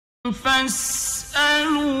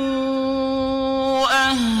فاسألوا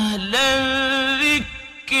أهل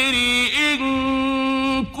الذكر إن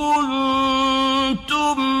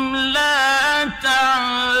كنتم لا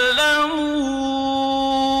تعلمون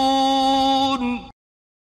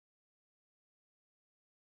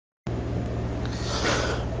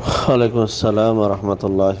ওয়ালাইকুম আসসালাম ওয়া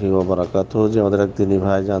রাহমাতুল্লাহি ওয়া বারাকাতুহু। যে আমাদের এক দিনী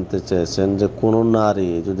ভাই জানতে চেয়েছেন যে কোনো নারী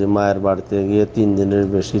যদি মায়ের বাড়িতে গিয়ে 3 দিনের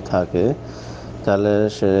বেশি থাকে তাহলে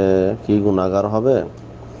সে কি গুনাহগার হবে?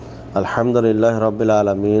 আলহামদুলিল্লাহ রাব্বিল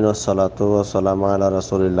আলামিন ওয়াসসালাতু ওয়াসসালামু আলা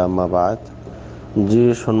রাসূলিল্লাহ আম্মা বা'দ। জি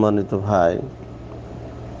সম্মানিত ভাই,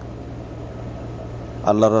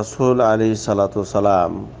 আল্লাহ রাসূল আলাইহিস সালাতু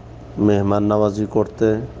সালাম মেহমান নওয়াজি করতে,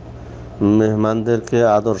 মেহমানদেরকে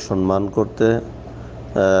আদর সম্মান করতে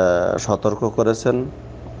সতর্ক করেছেন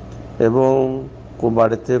এবং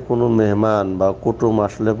বাড়িতে কোনো মেহমান বা কুটুম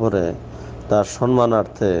আসলে পরে তার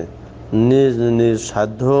সম্মানার্থে নিজ নিজ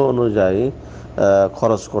সাধ্য অনুযায়ী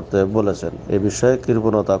খরচ করতে বলেছেন। এ বিষয়ে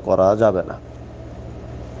কৃপণতা করা যাবে না।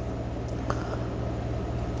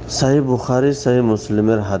 সহিহ বুখারী সহিহ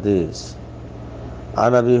মুসলিমের হাদিস,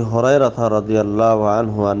 আন আবি হুরায়রা রাদিয়াল্লাহু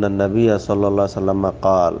আনহু আন্না নবী সাল্লাল্লাহু আলাইহি ওয়াসাল্লাম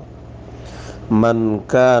قال من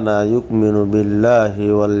كان يؤمن بالله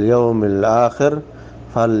واليوم الآخر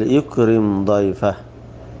فليكرم ضيفه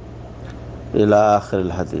إلى آخر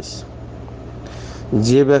الحديث।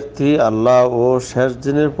 যে ব্যক্তি আল্লাহ ও শেষ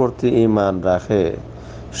দিনের প্রতি ঈমান রাখে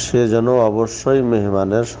সে যেন অবশ্যই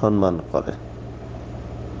মেহমানের সম্মান করে।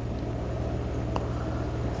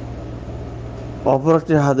 অপর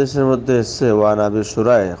একটি হাদিসের মধ্যে এসেছে, ওয়ান আবি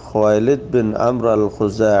শুরাইহ খুয়াইলিদ বিন আমর আল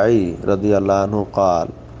খুজাঈ রাদিয়াল্লাহু আনহু قال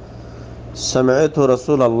سمعت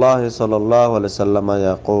رسول الله صلى الله عليه وسلم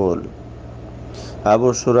يقول। আবু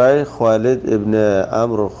শুরাইহ খুয়াইলিদ ইবনে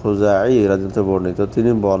আমর খুজাঈ রাদিয়াল্লাহু বর্ণিত,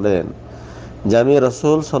 তিনি বলেন যে আমি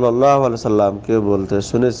রাসূল সাল্লাল্লাহু আলাইহি সাল্লামকে বলতে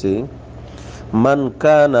শুনেছি, মান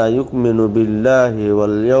কানা ইউমিনু বিল্লাহি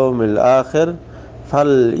ওয়াল ইয়াউমিল আখির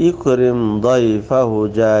ফালইকরিম দাইফাহু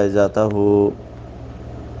জায়জাতাহু।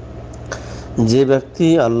 যে ব্যক্তি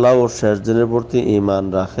আল্লাহ ও শেষ দিনের প্রতি ঈমান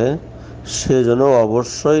রাখে সে যেন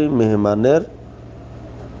অবশ্যই মেহমানের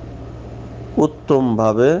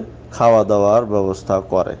উত্তমভাবে খাওয়া দাওয়ার ব্যবস্থা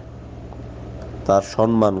করে, তার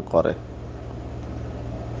সম্মান করে।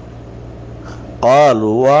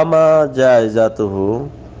 ক্বালু ওয়া মা জায়জাতুহু।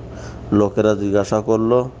 লোকেরা জিজ্ঞাসা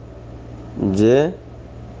করলো যে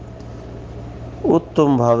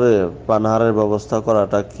উত্তমভাবে পানাহারের ব্যবস্থা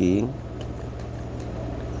করাটা কি?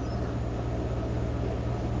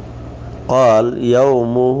 قال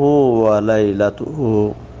يومه وليلته।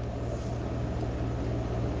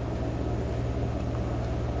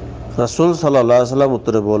 রাসূল সাল্লাল্লাহু আলাইহি ওয়াসাল্লাম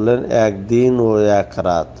উত্তরে বললেন, একদিন ও এক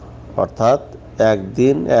রাত, অর্থাৎ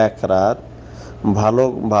একদিন এক রাত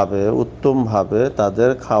ভালোভাবে উত্তমভাবে তাদের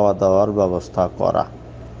খাওয়া দাওয়ার ব্যবস্থা করা।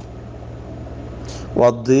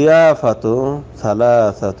 ওয়াদিয়াফাতু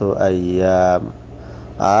সালাসাতু আইয়াম।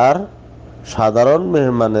 আর সাধারণ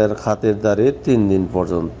মেহমানের খাতিরদারি 3 দিন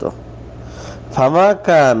পর্যন্ত। ফামা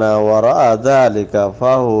কানা ওয়ারা যালিকা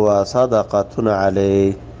ফাহুয়া সাদাকাতুন আলাইহি।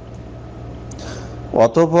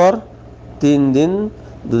 অতঃপর 3 দিন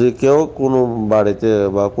যদি কেউ কোনো বাড়িতে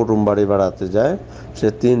বা কুটুম বাড়ি বেড়াতে যায় সে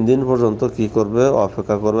 3 দিন পর্যন্ত কি করবে?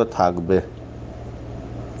 অপেক্ষা করবে, থাকবে।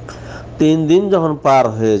 3 দিন যখন পার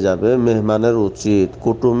হয়ে যাবে মেহমানের উচিত,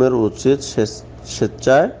 কুটুমের উচিত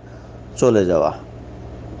স্বেচ্ছায় চলে যাওয়া।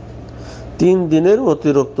 3 দিনের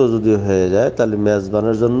অতিরিক্ত যদি হয়ে যায় তাহলে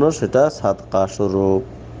মেজবানের জন্য সেটা সাদকা স্বরূপ।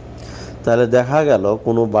 তাহলে দেখা গেল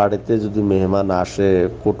কোনো বাড়িতে যদি মেহমান আসে,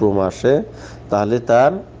 কুটুম আসে, তাহলে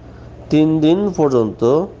তার 3 দিন পর্যন্ত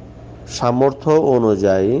সামর্থ্য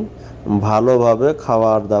অনুযায়ী ভালোভাবে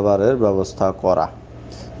খাবার দাবারের ব্যবস্থা করা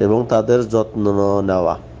এবং তাদের যত্ন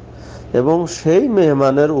নেওয়া। এবং সেই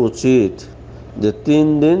মেহমানের উচিত যে 3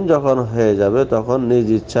 দিন যখন হয়ে যাবে তখন নিজ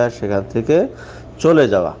ইচ্ছায় সেখান থেকে চলে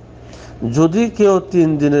যাওয়া। যদি কেউ 3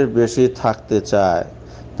 দিনের বেশি থাকতে চায়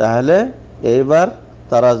তাহলে এইবার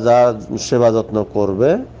তারা যা সেবা যত্ন করবে,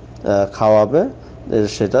 খাওয়াবে,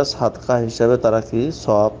 সেটা সাদকা হিসাবে তারা কি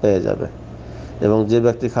সওয়াব পেয়ে যাবে এবং যে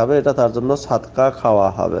ব্যক্তি খাবে এটা তার জন্য সাদকা খাওয়া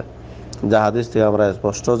হবে, যা হাদিস থেকে আমরা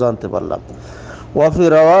স্পষ্ট জানতে পারলাম। ওয়াফি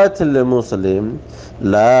রাওয়ায়াতিল লিমুসলিম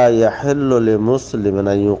লা ইয়াহিল্লু লিমুসলিমিন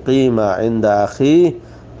আন ইউকিমা ইনদা আখিহি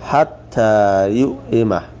হাত্তা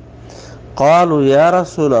ইউইমা। ক্বালু ইয়া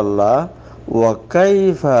রাসূলাল্লাহ ওয়া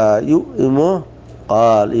কাইফা ইউইমু?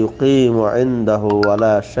 ক্বাল ইউকিমু ইনদাহু ওয়া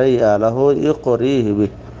লা শাইআ লাহু ইউকরিহি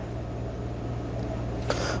বিহি।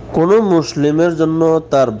 কোনো মুসলিমের জন্য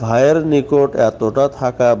তার ভাইয়ের নিকট এতটা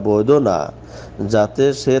থাকা বৈধ না যাতে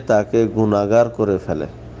সে তাকে গুনাহগার করে ফেলে।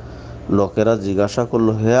 লোকেরা জিজ্ঞাসা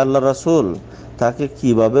করলো, হে আল্লাহ রাসূল, তাকে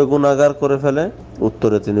কিভাবে গুনাহগার করে ফেলে?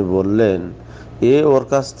 উত্তরে তিনি বললেন, এ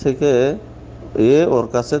ওর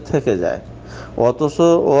কাছে থেকে যায়, অথচ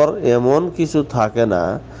ওর এমন কিছু থাকে না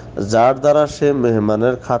যার দ্বারা সে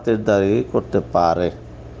মেহমানের খাতিরদারি করতে পারে।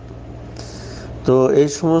 তো এই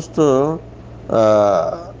সমস্ত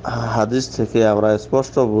হাদিস থেকে আমরা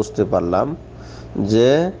স্পষ্ট বুঝতে পারলাম যে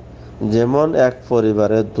যেমন এক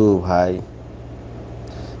পরিবারে দু ভাই,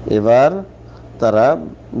 এবার তারা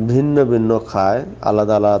ভিন্ন ভিন্ন খায়,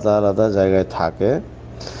 আলাদা আলাদা আলাদা জায়গায় থাকে।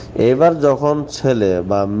 এবার যখন ছেলে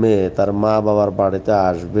বা মেয়ে তার মা বাবার বাড়িতে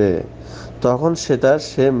আসবে, তখন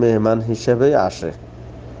সে মেহমান হিসেবেই আসে,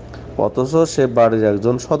 অথচ সে বাড়ির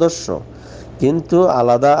একজন সদস্য, কিন্তু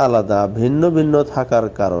আলাদা আলাদা ভিন্ন ভিন্ন থাকার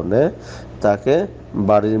কারণে তাকে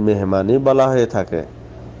বাড়ির মেহমানই বলা হয়ে থাকে।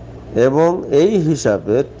 এবং এই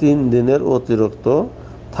হিসাবে 3 দিনের অতিরিক্ত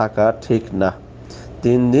থাকা ঠিক না।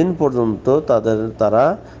 3 দিন পর্যন্ত তারা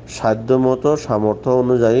সাধ্যমতো সামর্থ্য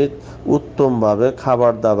অনুযায়ী উত্তমভাবে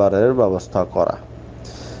খাবার দাবারের ব্যবস্থা করা।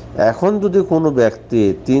 এখন যদি কোনো ব্যক্তি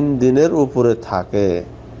 3 দিনের উপরে থাকে,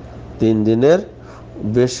 3 দিনের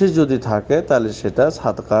বেশি যদি থাকে, তাহলে সেটা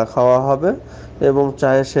সাদকা খাওয়া হবে। এবং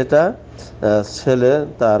চাহে সেটা ছেলে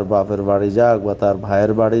তার বাপের বাড়ি যাক, বা তার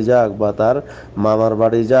ভাইয়ের বাড়ি যাক, বা তার মামার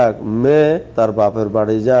বাড়ি যাক, মেয়ে তার বাপের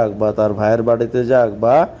বাড়ি যাক, বা তার ভাইয়ের বাড়িতে যাক,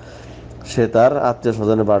 বা সে তার আত্মীয়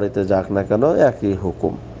স্বজনের বাড়িতে যাক না কেন, একই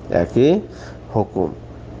হুকুম।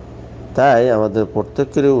 তাই আমাদের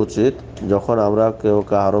প্রত্যেকেরই উচিত, যখন আমরা কেউ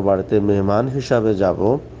কারো বাড়িতে মেহমান হিসাবে যাব,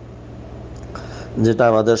 যেটা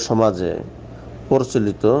আমাদের সমাজে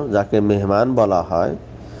প্রচলিত, যাকে মেহমান বলা হয়,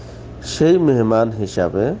 সেই মেহমান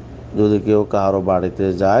হিসাবে যদি কেউ কারো বাড়িতে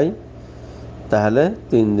যায়, তাহলে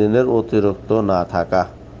 3 দিনের অতিরিক্ত না থাকা।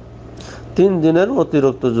 3 দিনের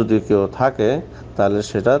অতিরিক্ত যদি কেউ থাকে, তাহলে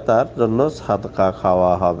সেটা তার জন্য সাদকা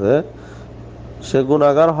খাওয়া হবে। সে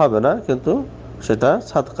গুনাহগার হবে না, কিন্তু সেটা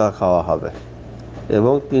সাদকা খাওয়া হবে।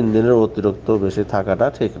 এবং 3 দিনের অতিরিক্ত বেশি থাকাটা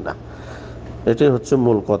ঠিক না। এটাই হচ্ছে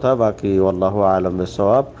মূল কথা। বাকি আল্লাহু আ'লাম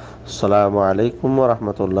বিস-সাওয়াব। আসসালামু আলাইকুম ওয়া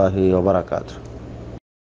রাহমাতুল্লাহি ওয়া বারাকাতুহু।